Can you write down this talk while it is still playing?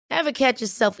Ever catch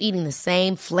yourself eating the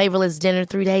same flavorless dinner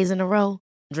 3 days in a row?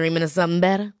 Dreaming of something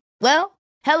better? Well,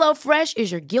 HelloFresh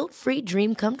is your guilt-free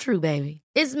dream come true, baby.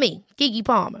 It's me, Keke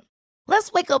Palmer.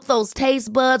 Let's wake up those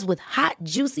taste buds with hot,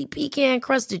 juicy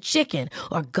pecan-crusted chicken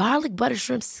or garlic butter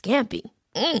shrimp scampi.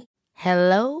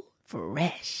 Hello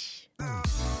Fresh.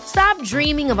 Stop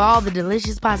dreaming of all the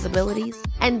delicious possibilities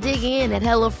and dig in at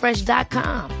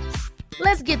HelloFresh.com.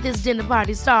 Let's get this dinner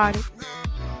party started.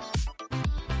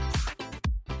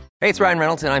 Hey, it's Ryan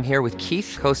Reynolds, and I'm here with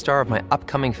Keith, co-star of my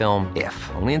upcoming film,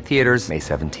 If, only in theaters May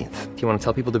 17th. Do you want to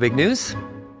tell people the big news?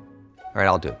 All right,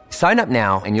 I'll do it. Sign up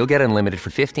now and you'll get unlimited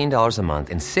for $15 a month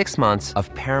and 6 months of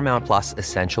Paramount Plus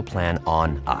Essential Plan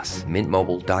on us.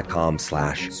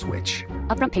 MintMobile.com/switch.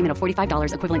 Upfront payment of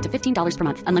 $45 equivalent to $15 per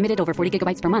month. Unlimited over 40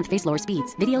 gigabytes per month. Face lower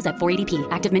speeds. Videos at 480p.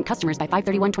 Active Mint customers by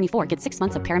 531.24 get 6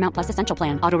 months of Paramount Plus Essential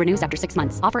Plan. Auto renews after 6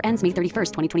 months. Offer ends May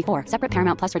 31st, 2024. Separate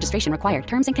Paramount Plus registration required.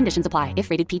 Terms and conditions apply if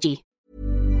rated PG.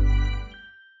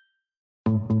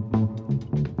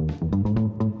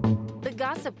 The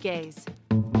Gossip Gaze.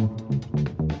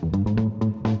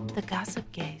 The Gossip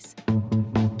Gaze.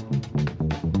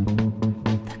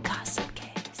 The Gossip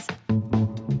Gaze.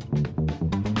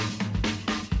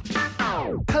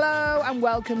 Hello and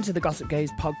welcome to the Gossip Gaze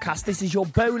podcast. This is your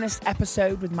bonus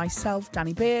episode with myself,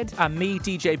 Danny Beard. And me,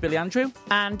 DJ Billy Andrew.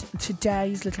 And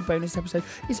today's little bonus episode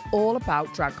is all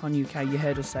about DragCon UK. You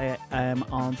heard us say it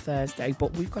on Thursday,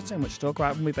 but we've got so much to talk about,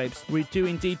 haven't we, babes? We do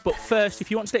indeed. But first, if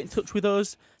you want to get in touch with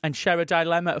us and share a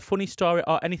dilemma, a funny story,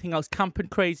 or anything else camp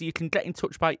and crazy, you can get in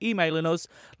touch by emailing us,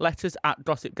 letters at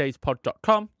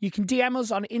gossipgazepod.com. You can DM us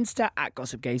on Insta at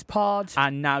gossipgazepod.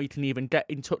 And now you can even get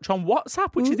in touch on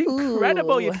WhatsApp, which is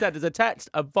incredible. You can send us a text,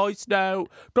 a voice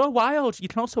note. Go wild. You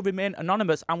can also remain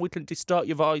anonymous and we can distort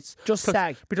your voice. Just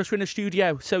say. Because we're in a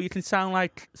studio, so you can sound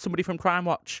like somebody from Crime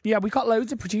Watch. Yeah, we've got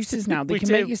loads of producers now. They can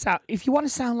make you sound... If you want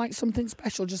to sound like something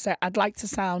special, just say, I'd like to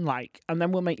sound like, and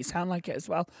then we'll make you sound like it as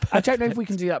well. Perfect. I don't know if we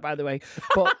can do that, by the way,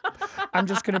 but I'm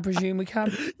just going to presume we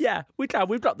can. Yeah, we can.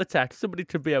 We've got the tech. Somebody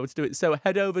to be able to do it. So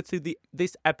head over to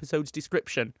this episode's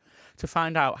description to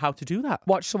find out how to do that.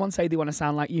 Watch someone say they want to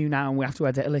sound like you now, and we have to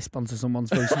edit a lisp onto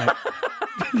someone's voice note.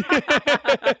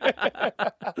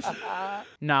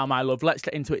 Now, my love, let's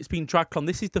get into it. It's been DragCon.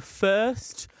 This is the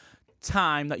first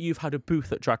time that you've had a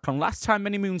booth at DragCon. Last time,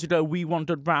 many moons ago, we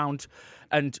wandered round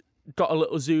and got a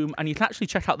little Zoom, and you can actually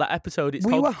check out that episode.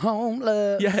 We were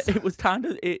homeless. Yeah, it was kind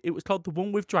of it was called The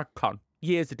One with DragCon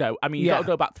years ago. I mean, you got to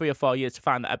go back 3 or 4 years to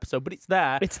find that episode, but it's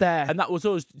there. It's there. And that was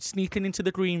us sneaking into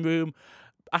the green room,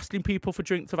 asking people for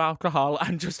drinks of alcohol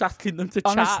and just asking them to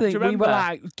chat. Honestly, we were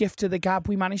like gift of the gab.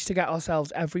 We managed to get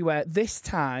ourselves everywhere. This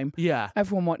time,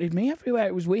 everyone wanted me everywhere.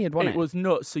 It was weird, wasn't it? It was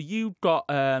nuts. So you got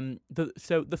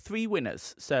the 3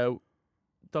 winners. So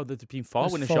though there's been 4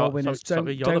 winners. 4 winners.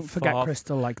 Sorry, don't forget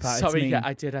Crystal like that. Sorry, yeah,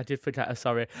 I did forget her.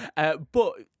 Sorry,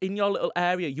 but in your little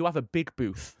area, you have a big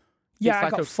booth. Yeah, I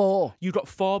got 4. You got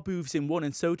 4 booths in one,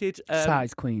 and so did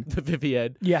Size Queen,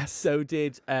 Vivian. Yes. So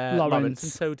did Lawrence,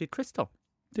 and so did Crystal.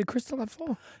 Did Crystal have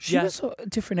 4? She was a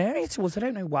different area to us. I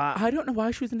don't know why. I don't know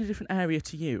why she was in a different area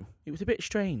to you. It was a bit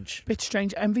strange. Bit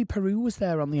strange. Envy Peru was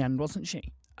there on the end, wasn't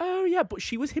she? Oh, yeah, but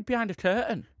she was hid behind a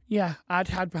curtain. Yeah, I'd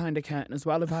hide behind a curtain as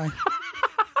well if I...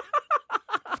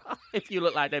 If you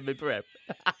look like Envy Peru.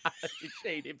 You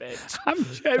shady bitch. I'm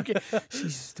joking.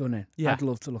 She's stunning. Yeah. I'd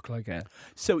love to look like her.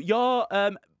 So you're...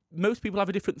 most people have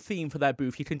a different theme for their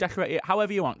booth. You can decorate it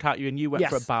however you want, can't you? And you went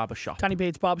for a barbershop. Danny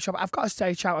Beard's barbershop. I've got to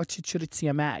say shout out to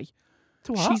Churizia May.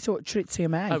 To what? She's Churizia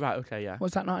May. Oh, right, okay, yeah.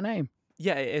 Was that not a name?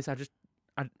 Yeah, it is. As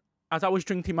I was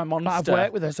drinking my Monster... But I've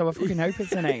worked with her, so I fucking hope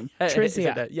it's a name.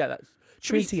 Churizia. Yeah, that's...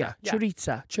 Churizia.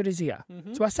 Churizia.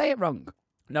 Mm-hmm. Do I say it wrong?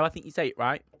 No, I think you say it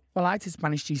right. Well, I did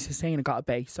Spanish GCSE and I got a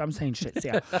B, so I'm saying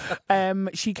Churizia.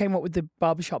 She came up with the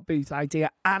barbershop booth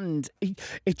idea, and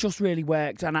it just really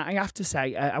worked. And I have to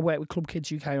say, I worked with Club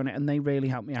Kids UK on it, and they really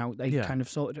helped me out. They kind of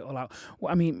sorted it all out.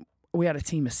 Well, I mean... We had a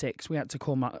team of 6. We had to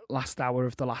come at last hour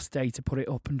of the last day to put it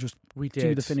up and just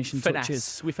do the finishing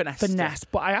touches. We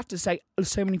finessed. But I have to say,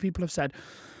 so many people have said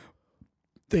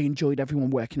they enjoyed everyone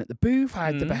working at the booth. I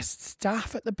had the best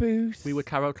staff at the booth. We were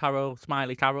Carol,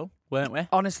 Smiley Carol, weren't we?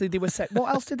 Honestly, they were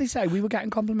what else did they say? We were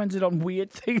getting complimented on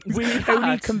weird things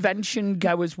only convention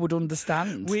goers would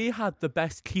understand. We had the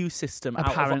best queue system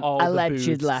out of all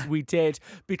allegedly. The booths. We did,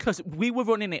 because we were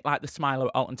running it like the Smiler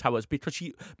at Alton Towers,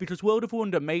 because World of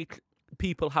Wonder make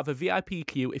people have a VIP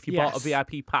queue if you bought a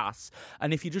VIP pass,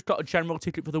 and if you just got a general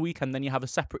ticket for the weekend, then you have a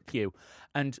separate queue,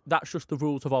 and that's just the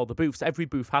rules of all the booths. Every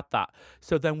booth had that.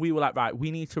 So then we were like, right,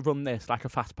 we need to run this like a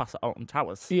fast pass at Alton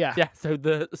Towers. Yeah. So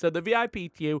the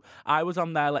VIP queue, I was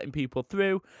on there letting people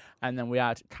through, and then we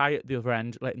had Kai at the other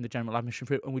end letting the general admission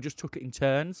through, and we just took it in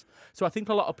turns. So I think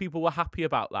a lot of people were happy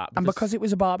about that. And because it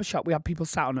was a barbershop, we had people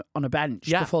sat on a bench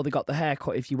before they got the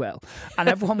haircut, if you will. And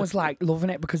everyone was like loving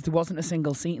it because there wasn't a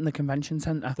single seat in the convention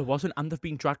centre. There wasn't, and they've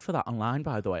been dragged for that online,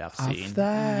 by the way, I've seen. Have they?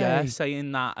 Yeah,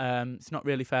 saying that it's not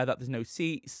really fair that there's no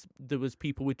seats. There was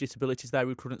people with disabilities there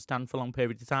who couldn't stand for long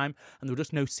periods of time, and there were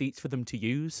just no seats for them to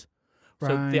use.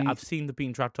 Right. So I've seen them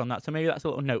being dragged on that. So maybe that's a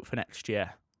little note for next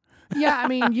year. Yeah, I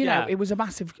mean, you know, it was a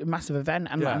massive event,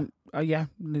 and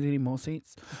they need more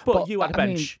seats. But you had a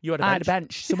bench. I had a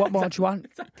bench. So what more do you want?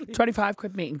 Exactly. 25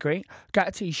 quid meet and greet. Get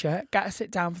a t-shirt. Get to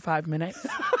sit down for 5 minutes.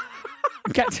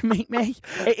 Get to meet me.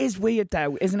 It is weird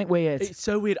though, isn't it weird? It's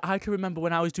so weird. I can remember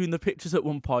when I was doing the pictures at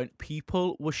one point,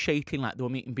 people were shaking like they were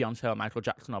meeting Beyonce or Michael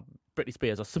Jackson or Britney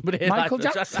Spears or somebody. Michael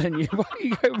like Jackson, you go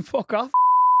and fuck off.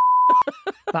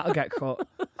 That'll get cut.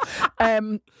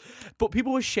 But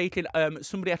people were shaking.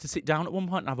 Somebody had to sit down at one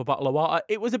point and have a bottle of water.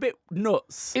 It was a bit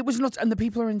nuts. It was nuts, and the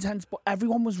people are intense, but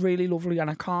everyone was really lovely, and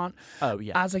I can't,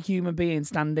 as a human being,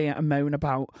 stand there and moan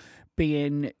about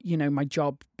being, you know, my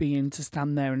job being to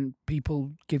stand there and people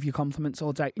give you compliments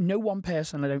all day. No one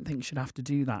person, I don't think, should have to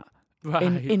do that. Right.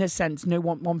 In a sense, no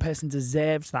one person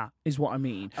deserves that, is what I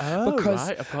mean. Oh,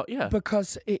 right. I've got,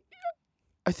 Because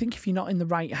I think if you're not in the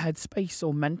right headspace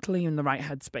or mentally in the right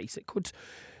headspace, it could,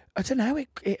 I don't know,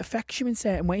 it affects you in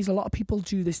certain ways. A lot of people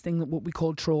do this thing that what we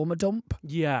call trauma dump.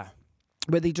 Yeah.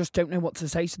 Where they just don't know what to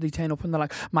say, so they turn up and they're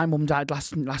like, my mum died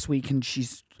last week and she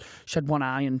had one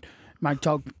eye, and my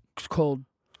dog's called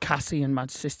Cassie and my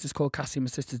sister's called Cassie and my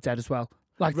sister's dead as well.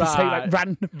 Like they say like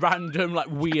random,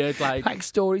 like weird, like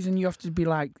stories, and you have to be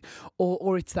like,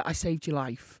 or it's that I saved your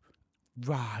life.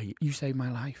 Right. You saved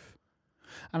my life.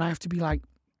 And I have to be like,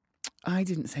 I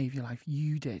didn't save your life.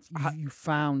 You did. You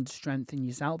found strength in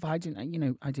yourself. I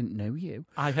didn't know you.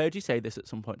 I heard you say this at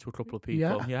some point to a couple of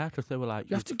people. Yeah, because they were like...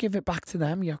 You have to give it back to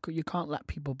them. You can't let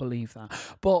people believe that.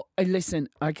 But listen,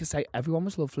 like I say, everyone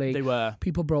was lovely. They were.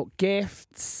 People brought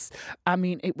gifts. I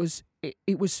mean, it was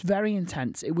very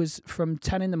intense. It was from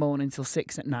 10 in the morning till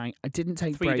 6 at night. I didn't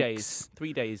take breaks.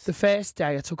 3 days. The first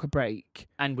day I took a break.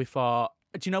 And we thought,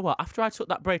 do you know what? After I took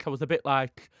that break, I was a bit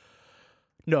like...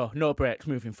 No breaks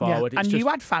moving forward. Yeah. And you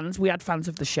had fans. We had fans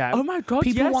of the show. Oh my God,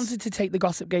 People yes. wanted to take the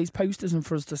Gossip Gaze posters and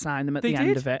for us to sign them at the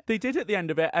end of it. They did at the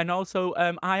end of it. And also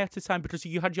I had to sign because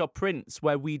you had your prints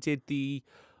where we did the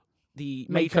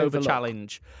makeover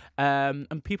challenge.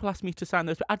 And people asked me to sign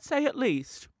those. But I'd say at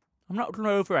least, I'm not going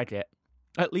to over-edit,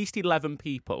 at least 11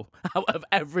 people out of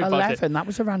everybody. 11, that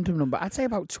was a random number. I'd say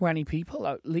about 20 people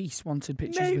at least wanted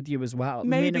pictures with you as well.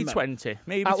 Maybe 20.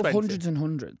 Maybe out 20. Of hundreds and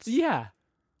hundreds. Yeah.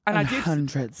 And I did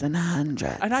hundreds and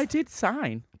hundreds. And I did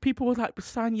sign. People were like,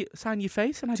 sign your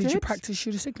face, and I did. Did you practice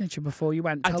your signature before you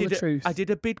went? Tell the truth. I did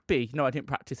a big B. No, I didn't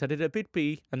practice. I did a big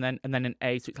B and then an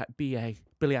A, so it's like BA,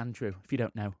 Billy Andrew, if you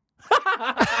don't know.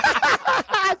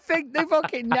 I think they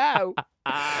fucking know.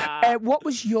 What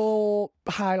was your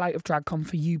highlight of DragCon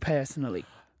for you personally?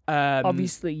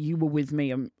 Obviously, you were with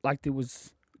me, and like there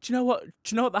was... Do you know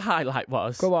what the highlight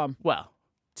was? Go on. Well,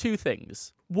 2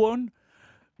 things. One,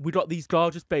 we got these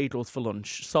gorgeous bagels for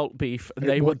lunch, salt beef, and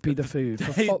they would be the food,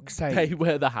 for fuck's sake. They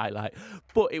were the highlight.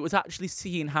 But it was actually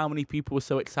seeing how many people were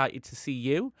so excited to see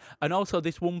you. And also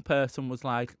this one person was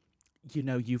like, you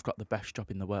know, you've got the best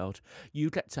job in the world. You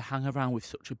get to hang around with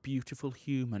such a beautiful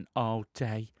human all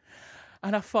day.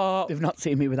 And I thought... They've not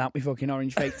seen me without my fucking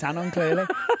orange fake tan on, clearly.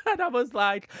 And I was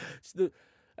like... they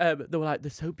were like, they're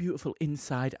so beautiful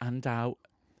inside and out.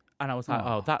 And I was like,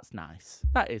 oh, that's nice.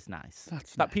 That is nice. That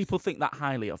nice. People think that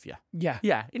highly of you. Yeah.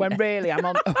 Yeah. When really, I'm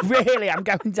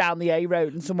going down the A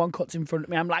road and someone cuts in front of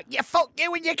me. I'm like, yeah, fuck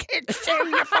you and your kids too,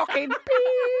 you fucking beep.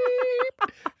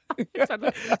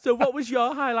 So what was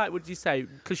your highlight, would you say?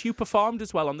 Because you performed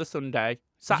as well on the Saturday.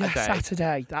 Yeah,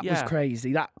 Saturday. That was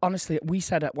crazy. That honestly, we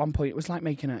said at one point, it was like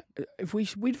making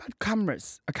we'd have had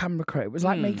a camera crew. It was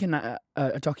like making a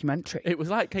documentary. It was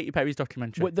like Katy Perry's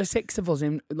documentary. With the 6 of us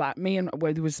in, like me and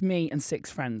where there was me and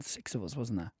 6 friends. 6 of us,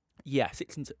 wasn't there? Yeah,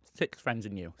 6 friends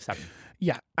and you, 7.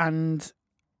 Yeah, and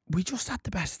we just had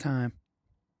the best time.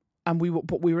 And we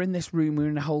were in this room, we were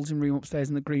in a holding room upstairs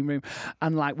in the green room,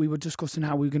 and like we were discussing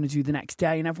how we were going to do the next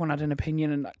day, and everyone had an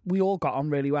opinion, and we all got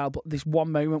on really well. But this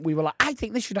one moment, we were like, "I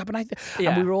think this should happen."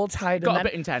 And we were all tired. Got a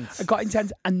bit intense. It got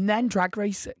intense, and then Drag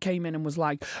Race came in and was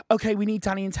like, "Okay, we need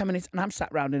Danny in 10 minutes," and I'm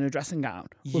sat round in a dressing gown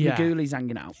with my ghoulies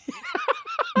hanging out.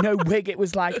 No wig. It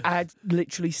was like I had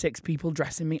literally 6 people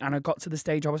dressing me, and I got to the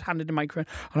stage. I was handed a microphone,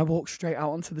 and I walked straight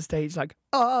out onto the stage like,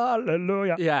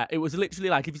 hallelujah. Yeah, it was literally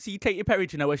like if you see Katy Perry,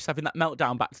 you know, where she's having that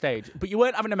meltdown backstage, but you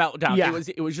weren't having a meltdown. Yeah.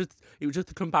 It was just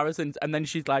the comparisons, and then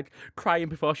she's like crying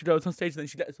before she goes on stage, and then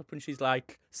she gets up and she's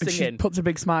like And singing. she puts a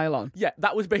big smile on. Yeah,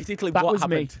 that was basically That what was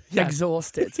happened. me, Yes.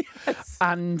 exhausted. Yes.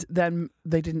 And then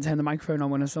they didn't turn the microphone on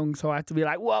when I sung, so I had to be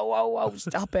like, whoa, whoa, whoa,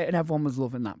 stop it. And everyone was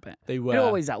loving that bit. They were. It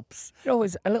always helps.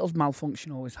 A little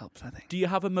malfunction always helps, I think. Do you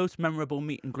have a most memorable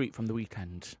meet and greet from the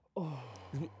weekend?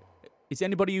 Is there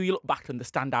anybody who you look back and they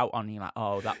stand out on? And you're like,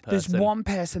 oh, that person. There's one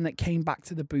person that came back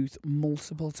to the booth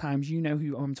multiple times. You know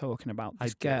who I'm talking about,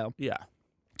 this girl. Yeah.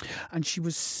 And she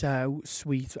was so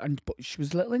sweet, but she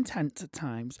was a little intense at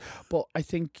times. But I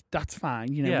think that's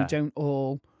fine. You know, Yeah. we don't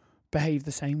all behave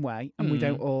the same way, and we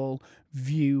don't all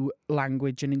view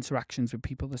language and interactions with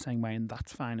people the same way, and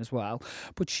that's fine as well.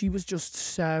 But she was just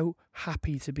so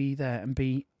happy to be there and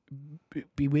be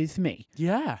with me.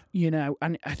 Yeah. You know,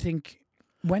 and I think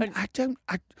when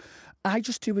I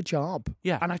just do a job.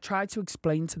 Yeah. And I tried to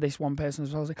explain to this one person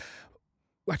as well. I was like,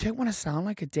 I don't want to sound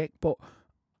like a dick, but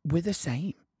we're the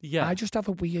same. Yeah. I just have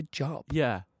a weird job.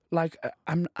 Yeah. Like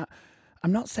I'm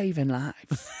not saving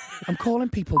lives. I'm calling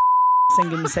people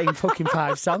singing the same fucking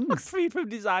 5 songs. Freed from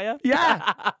desire.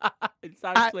 Yeah.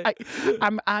 Exactly.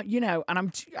 I'm you know, and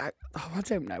I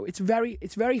don't know. It's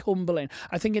very humbling.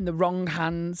 I think in the wrong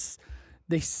hands,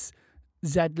 this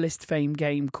Z-list fame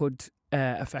game could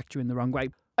affect you in the wrong way.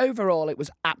 Overall, it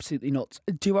was absolutely nuts.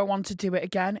 Do I want to do it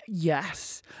again?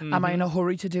 Yes. Am I in a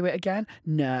hurry to do it again?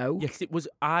 No. Yes, it was.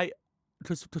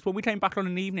 Because when we came back on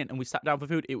an evening and we sat down for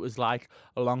food, it was like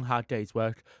a long, hard day's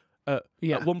work.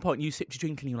 Yeah. At one point, you sipped your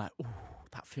drink and you're like, oh,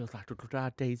 that feels like a good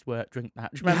hard day's work. Drink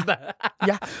that. Do you remember?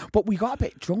 Yeah, but we got a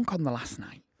bit drunk on the last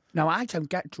night. Now, I don't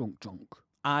get drunk.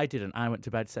 I didn't. I went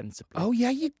to bed sensibly. Oh, yeah,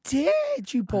 you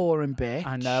did, you boring bitch.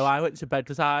 I know. I went to bed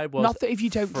because I was Not that if you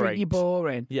don't drink, you're frigged.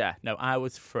 boring. Yeah, no, I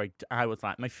was frigged. I was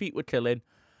like, my feet were killing.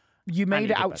 You made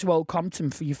needed it out bed. to Old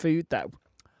Compton for your food, though.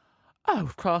 Oh,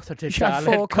 of course I did, You had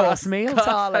darling. 4-course meal,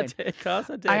 darling. Of course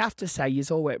I did. I have to say, you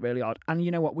all worked really hard. And you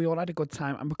know what? We all had a good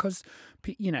time. And because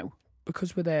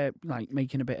we're there, like,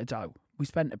 making a bit of dough, we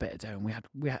spent a bit of dough and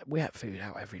we had food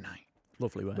out every night.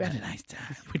 Lovely, weren't We had it? a nice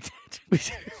time. We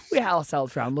did. We had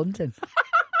ourselves around London.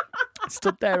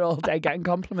 Stood there all day getting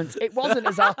compliments. It wasn't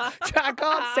as hard. I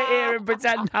can't sit here and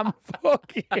pretend I'm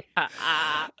fucking.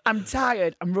 I'm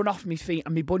tired and run off my feet,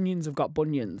 and my bunions have got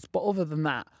bunions. But other than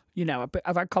that, you know,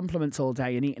 I've had compliments all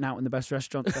day and eating out in the best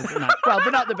restaurants every night. Well,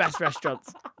 they're not the best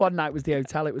restaurants. One night was the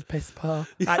hotel. It was piss poor.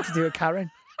 I had to do a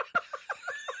Karen.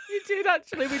 You did,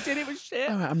 actually. We did. It was shit.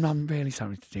 Oh, I'm really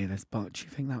sorry to do this, but do you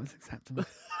think that was acceptable?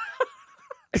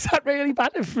 Is that really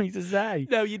bad of me to say?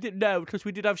 No, you didn't know, because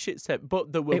we did have shit set,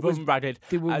 but they were It was- rum-ragged.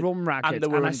 They were rum-ragged. And they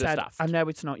were I said, understaffed. I know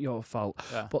it's not your fault,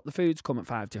 Yeah. but the food's come at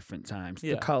 5 different times.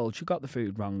 Yeah. The cold, you got the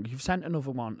food wrong. You've sent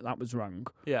another one, that was wrong.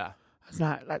 Yeah. I was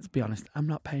like, let's be honest, I'm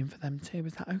not paying for them too.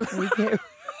 Is that okay with you?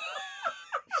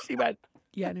 She went,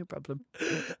 yeah, no problem.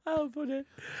 Oh, funny.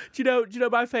 Do you know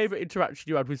my favourite interaction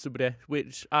you had with somebody,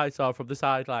 which I saw from the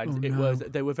sidelines? Oh, It no. was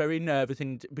they were very nervous,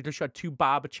 and because she had 2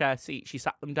 barber chair seats, she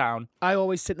sat them down. I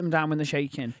always sit them down when they're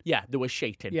shaking. Yeah, they were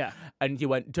shaking. Yeah. And you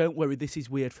went, don't worry, this is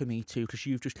weird for me too, because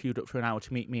you've just queued up for an hour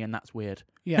to meet me, and that's weird.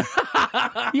 Yeah.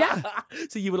 Yeah.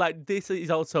 So you were like, this is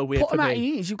also weird Put for them me. at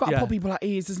ease. You've got to Yeah. put people at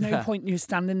ease. There's no Yeah. point in you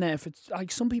standing there for, like,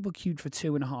 some people queued for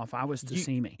 2.5 hours to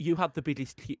see me. You had the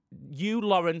biggest queue. You,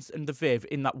 Lawrence, and the Viv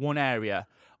in that one area.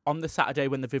 On the Saturday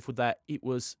when the Viv were there, it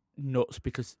was nuts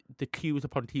because the queues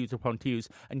upon queues upon queues,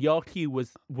 and your queue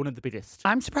was one of the biggest.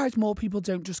 I'm surprised more people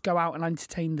don't just go out and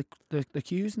entertain the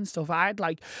queues and stuff.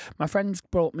 My friends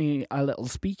brought me a little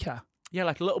speaker. Yeah,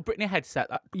 like a little Britney headset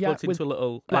that Yeah, plugs with- into a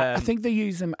little. Like, I think they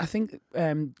use them. I think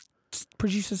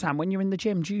producer Sam, when you're in the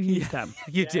gym, do you use them?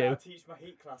 you do. I teach my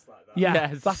heat class like that. Yeah,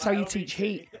 Yes. that's how you teach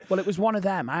heat. Well, it was one of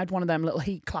them. I had one of them little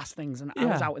heat class things, and I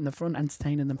was Yeah. out in the front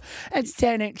entertaining them.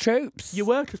 Entertaining troops. You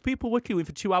were, because people were queuing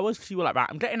for 2 hours because you were like, right,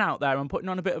 I'm getting out there, I'm putting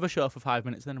on a bit of a show for 5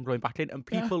 minutes, then I'm going back in, and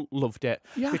people loved it.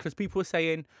 Yeah. Because people were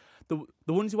saying, the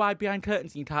ones who hide behind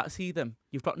curtains and you can't see them,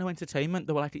 you've got no entertainment.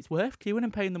 They were like, it's worth queuing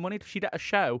and paying the money to get a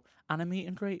show and a meet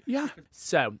and greet. Yeah.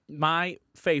 So, my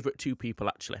favourite 2 people,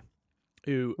 actually,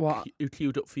 who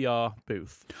queued up for your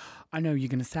booth, I know you're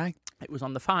going to say. it was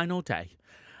on the final day.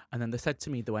 And then they said to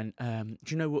me, they went, do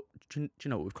you know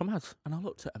what we've come as? And I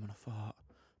looked at them and I thought,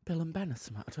 Bill and Ben or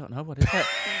something. I don't know. What is it?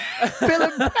 Bill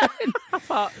and Ben. I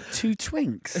thought, 2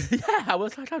 twinks. yeah, I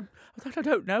was like, I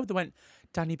don't know. They went,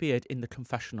 Danny Beard in the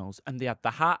confessionals, and they had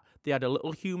the hat. They had a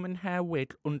little human hair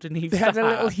wig underneath. They had the a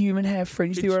hat. little human hair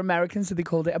fringe. They were American, so they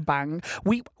called it a bang.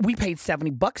 We paid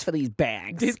 $70 for these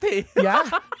bags. Did they? Yeah.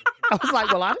 I was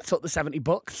like, well, I took the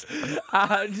 $70.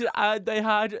 And they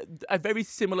had a very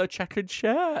similar checkered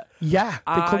shirt. Yeah,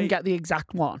 they couldn't get the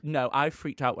exact one. No, I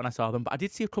freaked out when I saw them, but I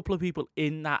did see a couple of people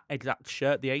in that exact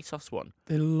shirt, the ASOS one.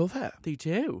 They love it. They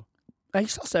do.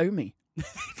 ASOS owe me.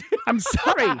 I'm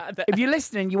sorry. If you're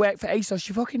listening, you work for ASOS,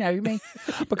 you fucking owe me.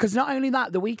 Because not only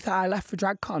that, the week that I left for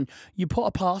DragCon, you put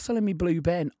a parcel in my blue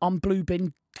bin on Blue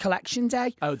Bin Collection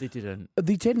Day. Oh, they didn't?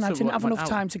 They did, and I So didn't what have went enough out?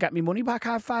 time to get my money back.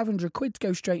 I had 500 quid to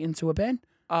go straight into a bin.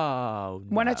 Oh, no.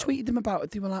 When I tweeted them about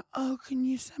it, they were like, oh, can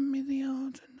you send me the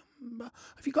order number?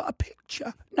 Have you got a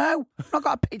picture? No, I've not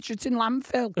got a picture. It's in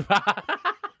landfill.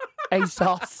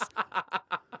 ASOS.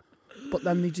 But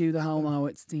then they do the whole, oh,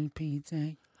 it's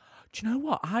DPD. Do you know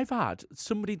what? I've had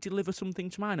somebody deliver something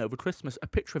to mine over Christmas, a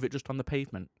picture of it just on the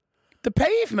pavement. The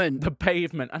pavement? The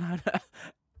pavement.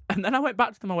 And then I went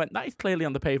back to them. I went, that is clearly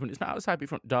on the pavement. It's not outside my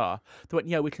front door. They went,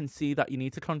 yeah, we can see that. You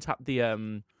need to contact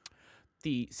the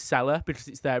seller because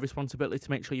it's their responsibility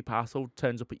to make sure your parcel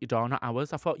turns up at your door, not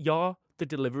ours. I thought, you're the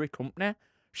delivery company.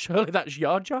 Surely that's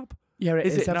your job. Yeah, it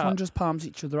is. Everyone not? just palms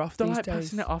each other off They're these like days.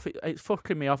 passing it off. It's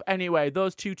fucking me off. Anyway,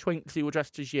 those 2 twinks who were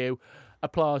dressed as you,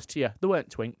 applause to you. They weren't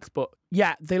twinks, but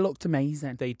Yeah, they looked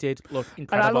amazing. they did look And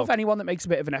incredible. I love anyone that makes a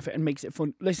bit of an effort and makes it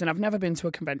fun. Listen, I've never been to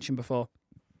a convention before.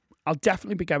 I'll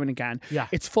definitely be going again. Yeah.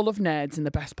 It's full of nerds in the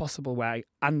best possible way.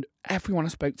 And everyone I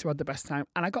spoke to had the best time.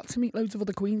 And I got to meet loads of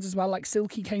other queens as well. Like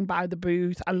Silky came by the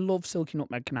booth. I love Silky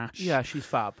Nutmeg Ganache. Yeah, she's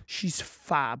fab. She's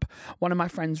fab. One of my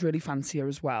friends really fancy her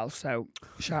as well. So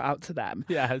shout out to them.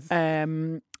 Yes.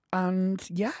 And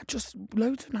yeah, just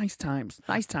loads of nice times.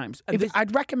 Nice times. And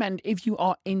I'd recommend if you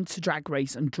are into Drag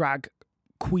Race and drag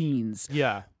queens,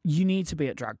 Yeah, you need to be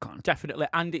at DragCon. definitely.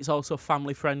 And it's also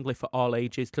family friendly for all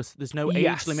ages because there's no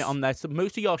Yes. age limit on there. So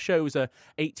most of your shows are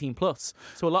 18 plus.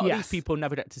 So a lot of Yes. these people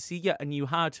never get to see you, and you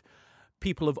had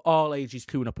people of all ages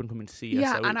queuing up and coming to see you.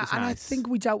 Yeah, so and it was I nice. think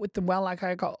we dealt with them well. Like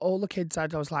I got all the kids. I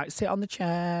was like, sit on the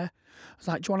chair. I was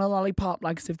like, do you want a lollipop?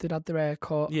 Like as if they'd had their hair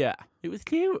cut. Yeah, it was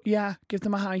cute. Yeah, give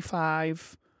them a high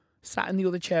five. Sat in the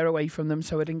other chair away from them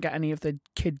so I didn't get any of the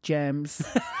kid germs.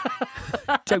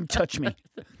 Don't touch me.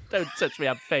 Don't touch me,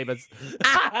 I'm famous.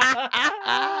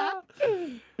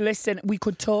 Listen, we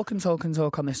could talk and talk and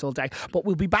talk on this all day, but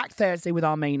we'll be back Thursday with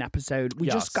our main episode. We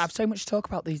just Yes. have so much to talk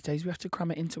about these days. We have to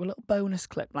cram it into a little bonus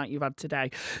clip like you've had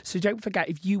today. So don't forget,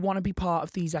 if you want to be part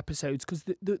of these episodes, because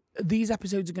these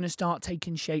episodes are going to start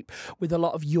taking shape with a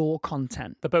lot of your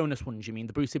content. The bonus ones, you mean?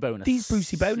 The Brucey bonus? These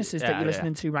Brucey bonuses that Yeah, you're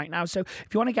listening to right now. So if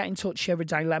you want to get in touch, share a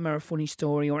dilemma, a funny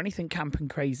story, or anything camp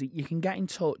and crazy, you can get in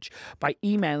touch by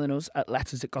emailing us at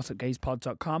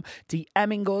letters@gossipgazepod.com,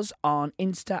 DMing us on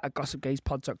Insta at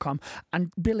gossipgazepod.com.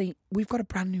 And Billy, we've got a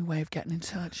brand new way of getting in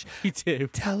touch. We do.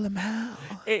 Tell them how.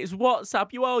 It's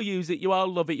WhatsApp. You all use it. You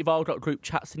all love it. You've all got group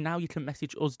chats. And now you can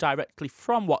message us directly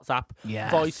from WhatsApp.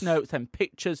 Yes. Voice notes and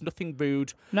pictures. Nothing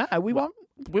rude. No, we want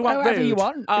whatever you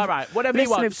want. All right. Whatever you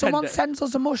want. If someone send it. sends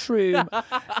us a mushroom,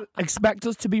 expect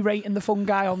us to be rating the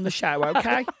fungi on the show,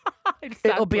 okay?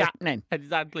 Exactly. It'll be happening.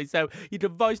 Exactly. So you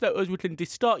can voice note us. We can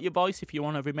distort your voice if you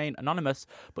want to remain anonymous.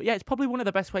 But yeah, it's probably one of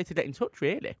the best ways to get in touch,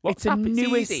 really. It's the WhatsApp,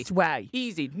 newest easy. way.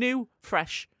 Easy. New,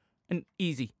 fresh, and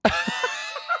easy.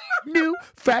 New,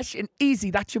 fresh, and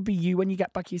easy. That should be you when you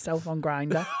get back yourself on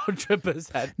Grindr.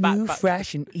 100%. New,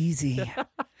 fresh, and easy.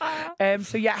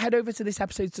 So yeah, head over to this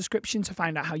episode's description to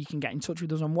find out how you can get in touch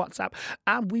with us on WhatsApp.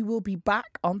 And we will be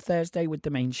back on Thursday with the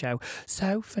main show.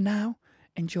 So for now,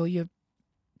 enjoy your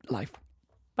life.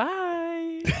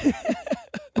 Bye.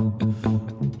 The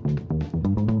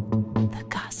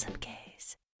Gossip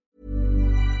Gaze.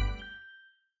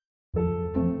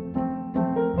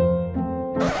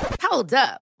 Hold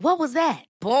up. What was that?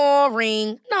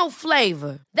 Boring. No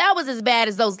flavor. That was as bad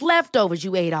as those leftovers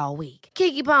you ate all week.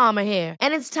 Keke Palmer here.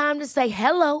 And it's time to say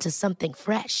hello to something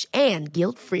fresh and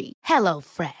guilt-free. Hello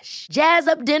Fresh. Jazz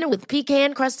up dinner with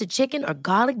pecan-crusted chicken or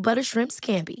garlic butter shrimp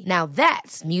scampi. Now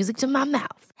that's music to my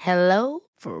mouth. Hello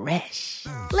Fresh.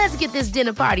 Let's get this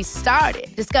dinner party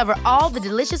started. Discover all the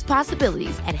delicious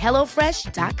possibilities at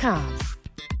HelloFresh.com.